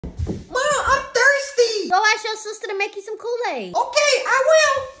Mom, I'm thirsty. Go ask your sister to make you some Kool-Aid. Okay, I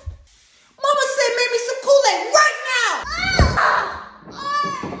will. Mama said make me some Kool-Aid right now.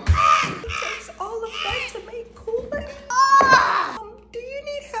 It takes all of that to make Kool-Aid. Do you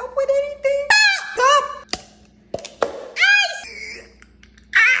need help with anything? Stop. Ice.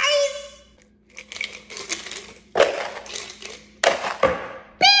 Ice.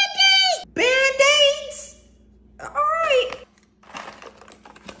 Band-Aids. Band-Aids. All right.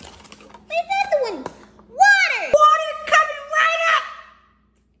 Another one. Water. Water coming right up.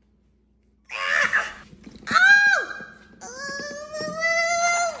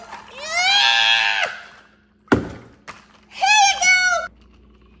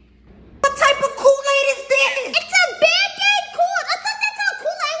 What type of Kool-Aid is this? It's a Band-Aid Kool-Aid. I thought that's how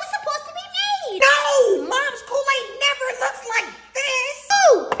Kool-Aid was supposed to be made. No, Mom's Kool-Aid never looks like this.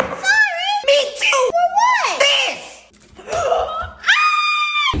 Oh, sorry. Me too. For what? This.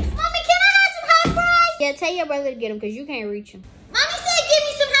 Mommy, can I have some hot fries? Yeah, tell your brother to get them because you can't reach them. Mommy said give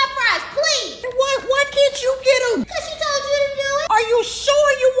me some hot fries, please. Why can't you get them? Because she told you to do it. Are you sure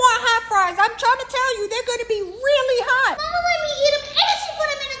you want hot fries? I'm trying to tell you, they're going to be really hot. Mama let me eat them and she put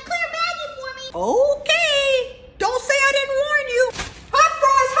them in a clear baggie for me. Okay. Don't say I didn't warn you. Hot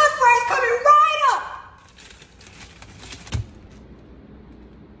fries coming right up.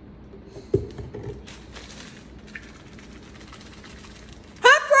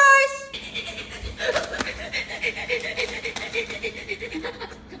 Hot fries.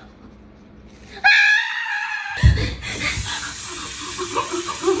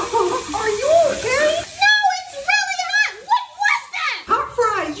 Are you okay? No, it's really hot. What was that? Hot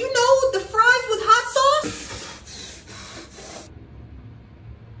fries. You know the fries with hot sauce?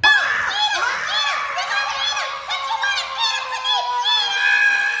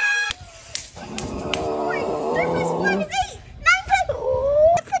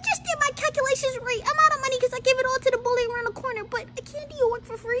 If I just did my calculations right, I'm out of money because I gave it all to the bully around the corner, but a candy will work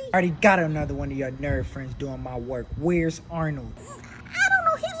for free. I already got another one of your nerd friends doing my work. Where's Arnold? I don't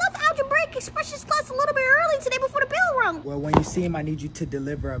know, he left algebraic expressions class a little bit early today before the bell rung. Well, when you see him, I need you to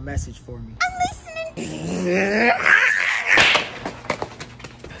deliver a message for me. I'm listening.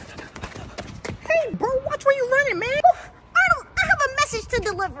 Hey, bro, watch where you running, man. Arnold, I have a message to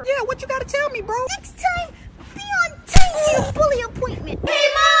deliver. Yeah, what you gotta tell me, bro? Next time, be on time to your bully appointment. Hey,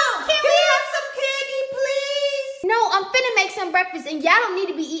 Mom, can we have some candy, please? No, I'm finna make some breakfast, and y'all don't need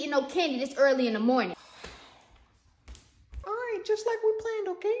to be eating no candy this early in the morning. All right, just like we planned,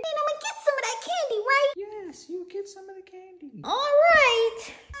 okay? And I'm gonna get some of that candy, right? Yes, you get some of the candy. All right.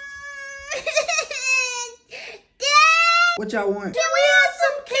 Dad, What y'all want? can we have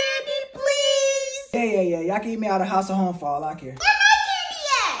some candy, please? Yeah. Y'all can eat me out of house or home for all I care. Where my candy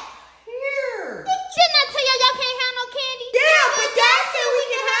at? Here. Didn't I tell y'all can't have no candy? Yeah, but Dad said we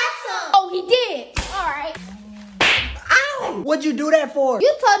can have some. Oh, he did. All right. Ow. What'd you do that for?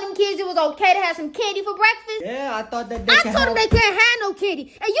 You told them kids it was okay to have some candy for breakfast? Yeah, I thought that they I could told them they couldn't have no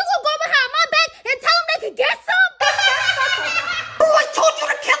candy. And you gonna go behind my back and tell them they could get some? Bro, I told you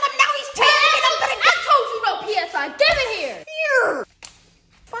to kill him. Now he's taking it. I'm gonna I told you no PSI. Give it here. here.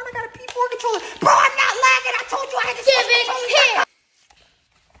 Fine, I got a P4 controller. Bro, I'm not lagging. I told you I had to Give switch it controllers. here.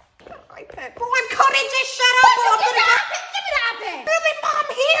 iPad. Bro, I'm coming. Just shut up. Bro. Give me the iPad. Give me the iPad. Really, Mom,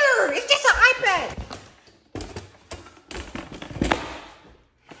 here. It's just an iPad.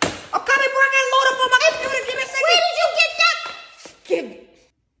 I'm coming, bro. I gotta load up on my computer. Give me a second. Where did you get that? Give it.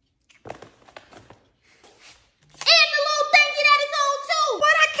 And the little thingy that is on too.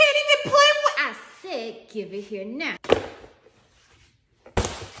 But I can't even play with. I said give it here now.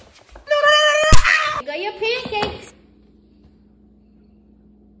 No. Ow. Here go your pancakes.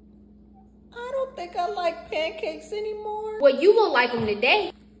 I don't think I like pancakes anymore. Well, you gonna like them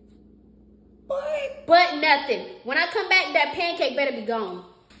today. But But nothing. When I come back, that pancake better be gone.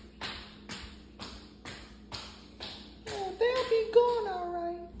 they'll be gone, all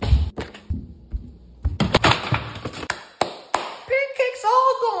right. Pancakes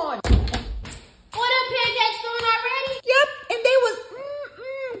all gone. What up, pancakes doing already? Yep, and they was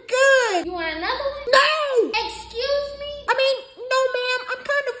good. You want another one? No. Excuse me? I mean, no, ma'am. I'm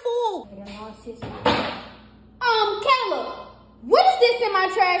kind of full. Caleb, what is this in my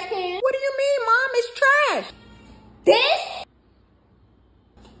trash can? What do you mean, Mom? It's trash. This?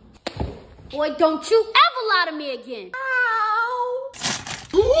 Boy, don't you ever lie to me again. Ow.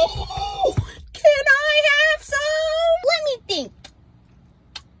 Ooh, can I have some? Let me think.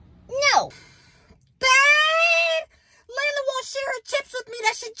 No. Dad, Layla won't share her chips with me.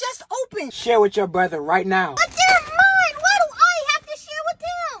 That shit just opened. Share with your brother right now. But they're mine. Why do I have to share with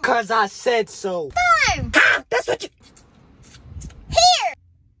him? Cause I said so. Time. That's what you... Here.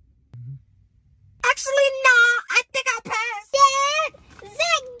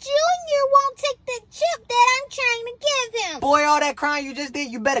 Boy, all that crying you just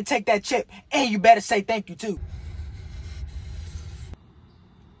did, you better take that chip. And you better say thank you, too.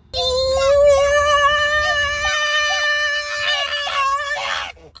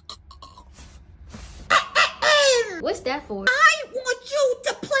 What's that for? I want you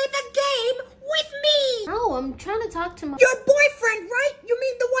to play the game with me. Oh, I'm trying to talk to my... Your boyfriend, right? You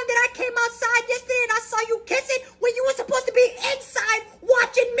mean the one that I came outside yesterday and I saw you kissing when you were supposed to be inside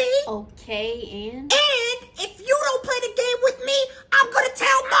watching me? Okay, and? And if you don't play the game with me, I'm gonna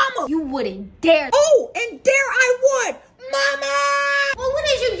tell Mama. You wouldn't dare. Oh, and dare I would. Mama! Well, what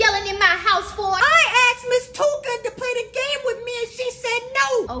is you yelling in my house for? I asked Miss Tuka to play the game with me and she said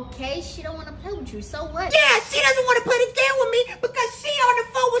no. Okay, she don't want to play with you, so what? Yeah, she doesn't want to play the game with me because she on the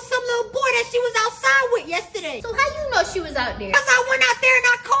phone with some little boy that she was outside with yesterday. So how you know she was out there? Because I went out there and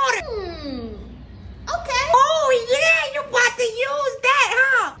I caught her. Okay. Oh, yeah, you about to use that,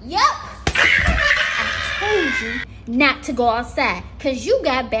 huh? Yep. I told you not to go outside because you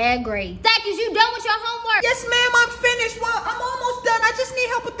got bad grades. Zach, is you done with your homework? Yes, ma'am, I'm finished. Well, I'm almost done. I just need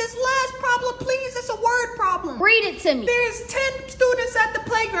help with this last problem, please. It's a word problem. Read it to me. There's 10 students at the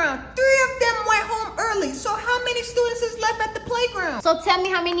playground. 3 of them went home early. So how many students is left at the playground? So tell me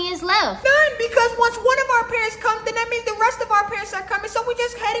how many is left. None, because once one of our parents comes, then that means the rest of our parents are coming. So we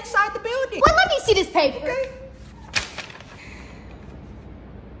just head inside the building. Well, let me see this paper. Okay.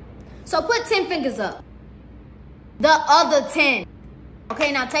 So put 10 fingers up. The other 10.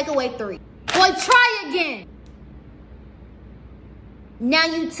 Okay, now take away 3. Boy, try again. Now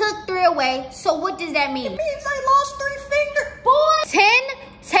you took 3 away, so what does that mean? It means I lost 3 fingers. Boy, 10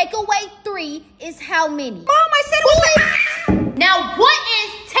 take away 3 is how many? Mom, I said it was like... Now what